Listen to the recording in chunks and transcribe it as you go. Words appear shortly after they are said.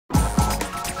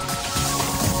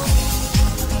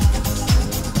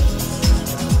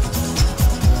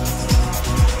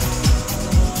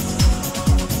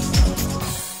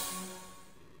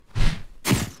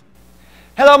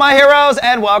Hello, my heroes,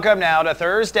 and welcome now to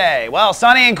Thursday. Well,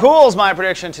 sunny and cool is my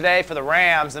prediction today for the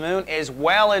Rams. The moon is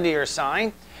well into your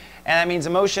sign, and that means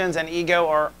emotions and ego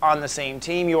are on the same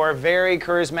team. You are very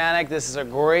charismatic. This is a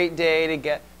great day to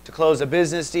get to close a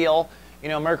business deal. You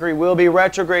know, Mercury will be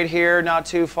retrograde here not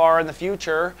too far in the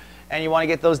future, and you want to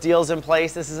get those deals in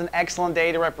place. This is an excellent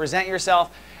day to represent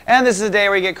yourself, and this is a day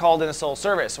where you get called into soul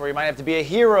service, where you might have to be a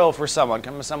hero for someone,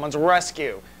 come to someone's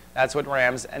rescue. That's what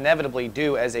Rams inevitably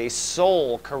do as a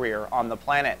soul career on the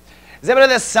planet. Zip it to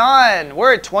the sun.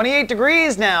 We're at 28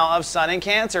 degrees now of sun in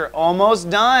Cancer, almost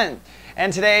done.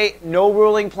 And today, no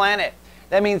ruling planet.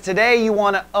 That means today you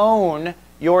want to own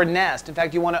your nest. In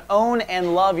fact, you want to own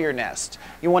and love your nest.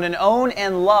 You want to own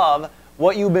and love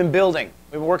what you've been building.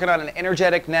 We've been working on an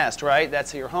energetic nest, right?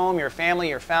 That's your home, your family,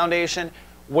 your foundation,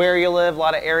 where you live. A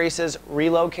lot of Aries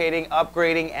relocating,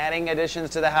 upgrading, adding additions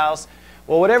to the house.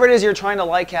 Well, whatever it is you're trying to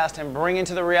light cast and bring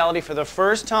into the reality for the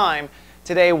first time,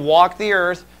 today walk the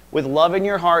earth with love in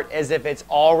your heart as if it's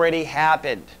already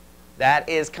happened. That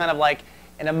is kind of like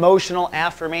an emotional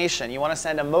affirmation. You want to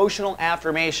send emotional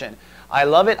affirmation. I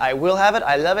love it, I will have it,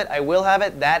 I love it, I will have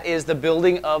it. That is the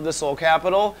building of the soul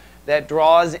capital that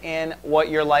draws in what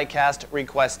your light cast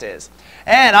request is.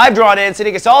 And I've drawn in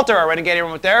Psychic Astrologer, our renegade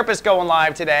room therapist, going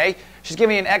live today. She's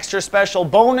giving you an extra special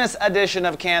bonus edition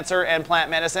of Cancer and plant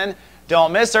medicine.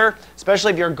 Don't miss her,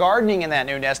 especially if you're gardening in that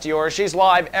new nest of yours. She's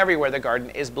live everywhere the garden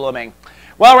is blooming.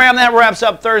 Well, Ram, that wraps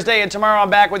up Thursday, and tomorrow I'm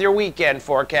back with your weekend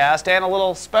forecast and a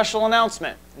little special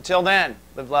announcement. Until then,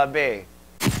 live, love, be.